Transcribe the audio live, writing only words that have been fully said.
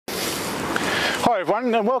Hi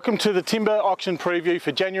everyone, and welcome to the timber auction preview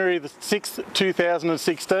for January the 6th,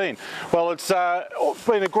 2016. Well, it's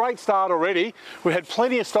been a great start already. We had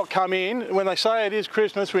plenty of stock come in. When they say it is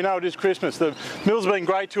Christmas, we know it is Christmas. The mill's been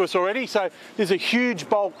great to us already, so there's a huge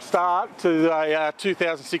bulk start to the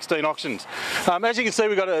 2016 auctions. As you can see,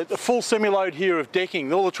 we've got a full semi-load here of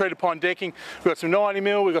decking, all the treated pine decking. We've got some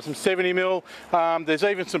 90mm, we've got some 70mm. There's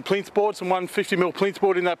even some plinth board, some 150mm plinth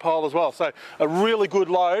board in that pile as well. So a really good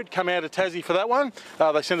load come out of Tassie for that one.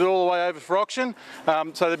 They sent it all the way over for auction,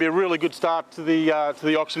 so there'll be a really good start to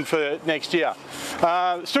the auction for next year.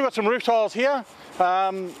 Still got some roof tiles here.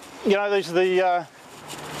 You know, these are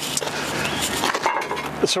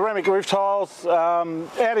the ceramic roof tiles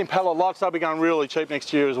out in pallet lots. They'll be going really cheap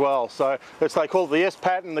next year as well. So they call it the S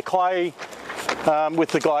pattern, the clay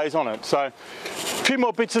with the glaze on it. So a few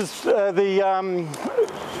more bits of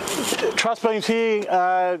truss beams here,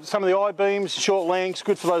 some of the I-beams, short lengths,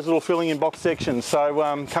 good for those little filling in box sections. So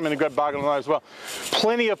come in and grab a bargain on those as well.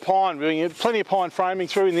 Plenty of pine, plenty of pine framing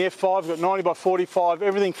through in the F5. We've got 90 by 45,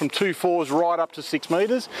 everything from 2.4s right up to 6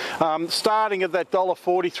 metres. Starting at that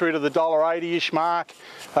 $1.40 through to the $1.80-ish mark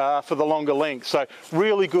for the longer length. So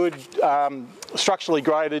really good structurally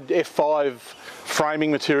graded F5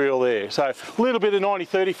 framing material there. So a little bit of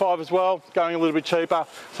 90-35 as well, going a little bit cheaper.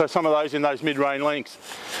 So some of those in those mid-range lengths.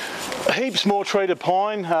 Heaps more treated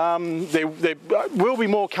pine. There will be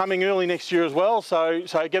more coming early next year as well, so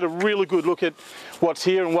get a really good look at what's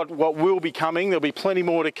here and what will be coming. There'll be plenty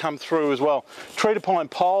more to come through as well. Treated pine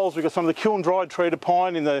poles, we've got some of the kiln dried treated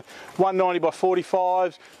pine in the 190 by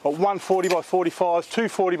 45s, 140 by 45s,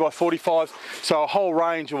 240 by 45s, so a whole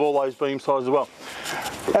range of all those beam sizes as well.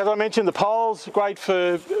 As I mentioned, the poles, great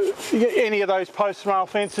for any of those post rail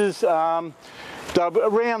fences.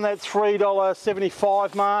 Around that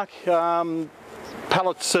 $3.75 mark,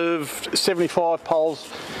 pallets of 75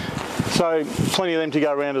 poles, so plenty of them to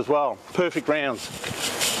go around as well. Perfect rounds.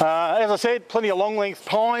 As I said, plenty of long length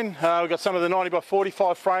pine. We've got some of the 90 by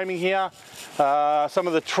 45 framing here, some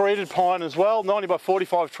of the treated pine as well, 90 by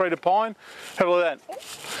 45 treated pine. Have a look at that.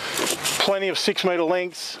 Plenty of 6 metre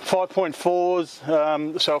lengths,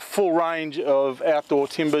 5.4s, so a full range of outdoor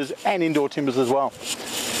timbers and indoor timbers as well.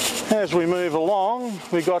 As we move along,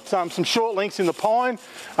 we've got some short lengths in the pine.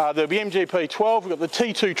 There'll be MGP 12, we've got the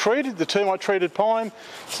T2 treated, the termite treated pine.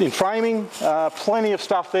 It's in framing, plenty of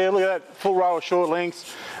stuff there. Look at that, full row of short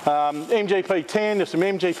lengths. MGP 10, there's some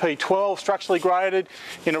MGP 12, structurally graded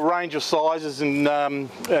in a range of sizes and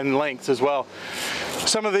lengths as well.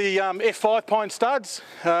 Some of the F5 pine studs,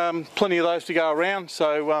 plenty of those to go around,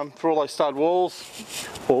 so for all those stud walls,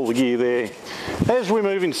 all the gear there. As we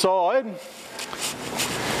move inside,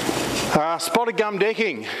 spotted gum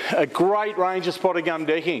decking, a great range of spotted gum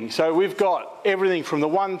decking. So we've got everything from the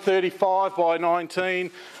 135 by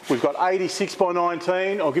 19, we've got 86 by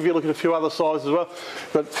 19, I'll give you a look at a few other sizes as well.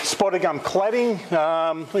 But spotted gum cladding,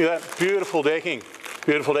 look at that, beautiful decking,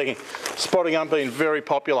 beautiful decking. Spotted gum being very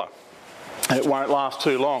popular. It won't last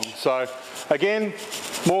too long. So again,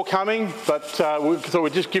 more coming, but we thought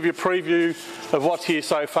we'd just give you a preview of what's here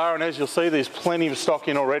so far, and as you'll see, there's plenty of stock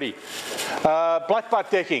in already. Black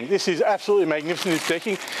butt decking, this is absolutely magnificent, this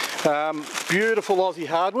decking. Beautiful Aussie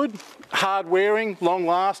hardwood, hard wearing, long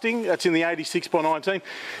lasting, that's in the 86 by 19.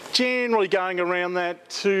 Generally going around that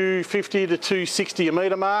 250 to 260 a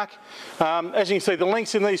metre mark. As you can see, the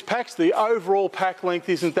lengths in these packs, the overall pack length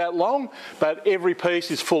isn't that long, but every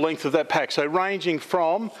piece is full length of that pack, so ranging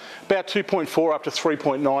from about 2.4 up to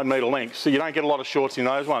 3.9 metre length, so you don't get a lot of shorts in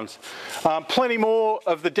those ones. Plenty more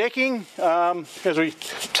of the decking, as we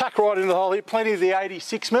tuck right into the hole here, plenty of the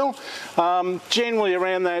 86mm, generally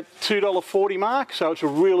around that $2.40 mark, so it's a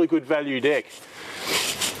really good value deck.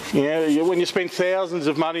 Yeah, when you spend thousands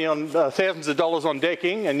of money on thousands of dollars on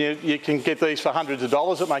decking, and you can get these for hundreds of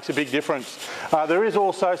dollars, it makes a big difference. There is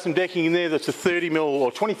also some decking in there that's a 30mm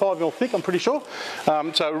or 25mm thick, I'm pretty sure.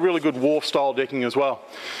 So a really good wharf style decking as well.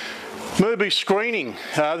 Merbau screening.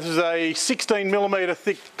 This is a 16mm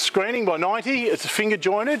thick screening by 90. It's finger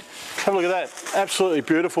jointed. Have a look at that. Absolutely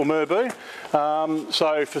beautiful Merbau.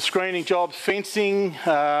 So for screening jobs, fencing,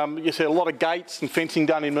 you see a lot of gates and fencing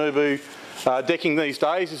done in Merbau. Decking these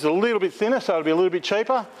days is a little bit thinner, so it'll be a little bit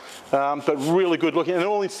cheaper, but really good looking, and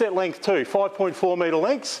all in set length too, 5.4 metre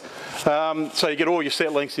lengths, so you get all your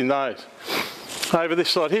set lengths in those. Over this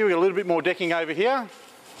side here, we've got a little bit more decking over here.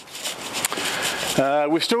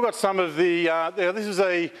 We've still got some of the, this is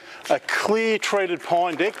a clear treated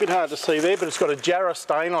pine deck, a bit hard to see there, but it's got a jarrah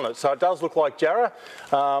stain on it, so it does look like jarrah,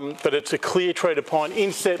 but it's a clear treated pine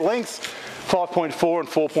in set lengths. 5.4 and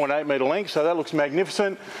 4.8 metre length, so that looks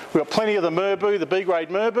magnificent. We've got plenty of the Merbau, the B-grade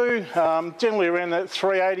Merbau, generally around that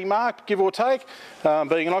 380 mark, give or take.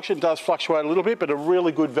 Being an auction, it does fluctuate a little bit, but a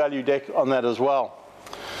really good value deck on that as well.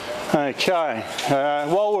 Okay,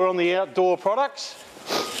 while we're on the outdoor products,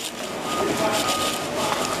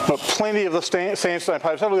 got plenty of the sandstone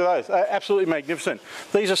papers. Have a look at those, absolutely magnificent.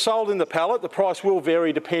 These are sold in the pallet. The price will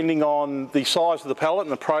vary depending on the size of the pallet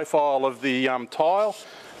and the profile of the tile.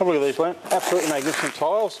 Have a look at these, Glenn. Absolutely magnificent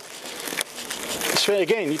tiles.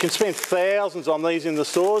 Again, you can spend thousands on these in the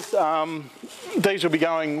stores. These will be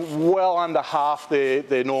going well under half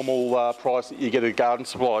their normal price that you get at garden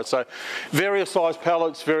supplies. So various size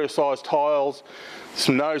pallets, various size tiles,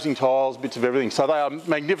 some nosing tiles, bits of everything. So they are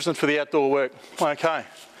magnificent for the outdoor work. Okay.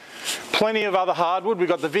 Plenty of other hardwood. We've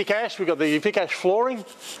got the Vic Ash, we've got the Vic Ash flooring.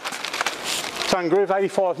 Tongue groove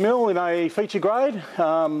 85mm in a feature grade.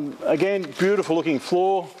 Again, beautiful looking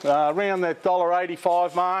floor, around that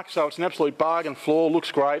 $1.85 mark, so it's an absolute bargain floor,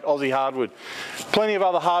 looks great, Aussie hardwood. Plenty of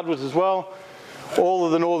other hardwoods as well. All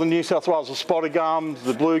of the northern New South Wales, the spotted gums,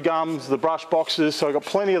 the blue gums, the brush boxes, so I've got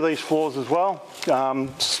plenty of these floors as well.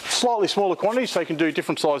 Slightly smaller quantities, so you can do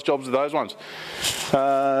different size jobs with those ones.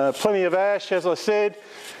 Plenty of ash, as I said.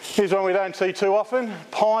 Here's one we don't see too often,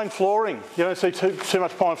 pine flooring. You don't see too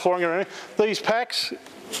much pine flooring around here. These packs,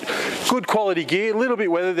 good quality gear, a little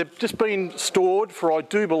bit weathered. They've just been stored for, I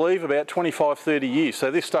do believe, about 25, 30 years.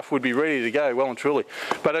 So this stuff would be ready to go, well and truly.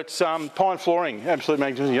 But it's pine flooring, absolutely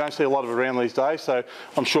magnificent. You don't see a lot of it around these days, so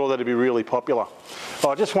I'm sure that'll be really popular.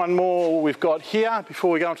 Just one more we've got here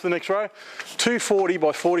before we go on to the next row. 240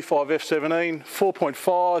 by 45 F17,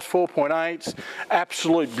 4.5s, 4.8s,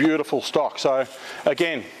 absolute beautiful stock. So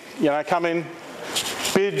again, you know, come in,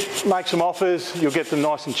 bid, make some offers, you'll get them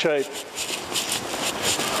nice and cheap.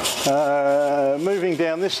 Moving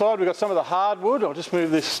down this side, we've got some of the hardwood. I'll just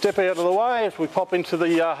move this step out of the way as we pop into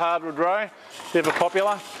the hardwood row. Ever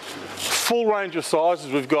popular. Full range of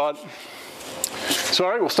sizes we've got.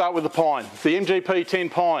 Sorry, we'll start with the pine. The MGP 10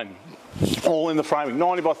 pine, all in the framing,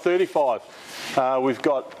 90 by 35. We've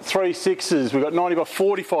got 3.6s, we've got 90 by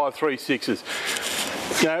 45 3.6s.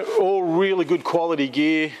 You know, all really good quality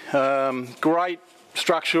gear, great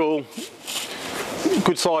structural,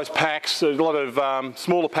 good size packs. There's a lot of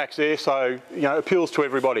smaller packs there, so you know, appeals to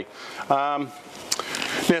everybody. Now,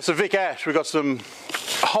 so Vic Ash, we've got some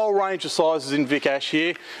whole range of sizes in Vic Ash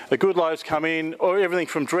here. The good loads come in, or everything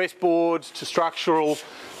from dress boards to structural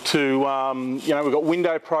to, you know, we've got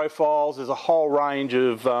window profiles. There's a whole range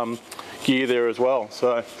of gear there as well.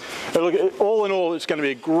 So look, all in all, it's going to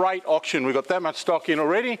be a great auction. We've got that much stock in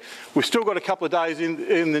already. We've still got a couple of days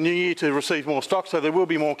in the new year to receive more stock, so there will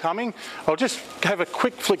be more coming. I'll just have a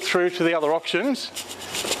quick flick through to the other auctions.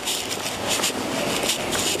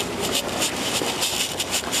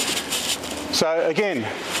 So again,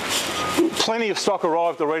 plenty of stock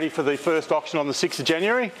arrived already for the first auction on the 6th of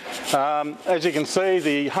January. As you can see,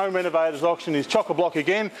 the Home Renovators auction is chock-a-block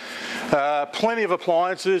again. Plenty of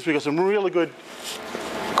appliances. We've got some really good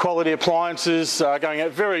quality appliances going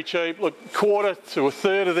out very cheap. Look, quarter to a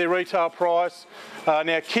third of their retail price.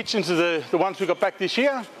 Now, kitchens are the ones we got back this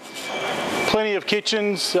year. Plenty of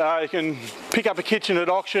kitchens. You can pick up a kitchen at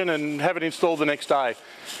auction and have it installed the next day.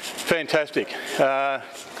 Fantastic.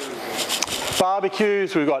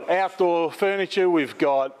 Barbecues, we've got outdoor furniture, we've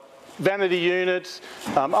got vanity units.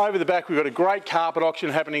 Over the back we've got a great carpet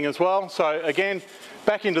auction happening as well. So again,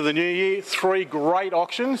 back into the new year, 3 great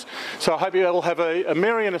auctions. So I hope you all have a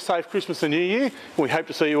merry and a safe Christmas and New Year. We hope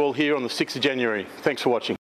to see you all here on the 6th of January. Thanks for watching.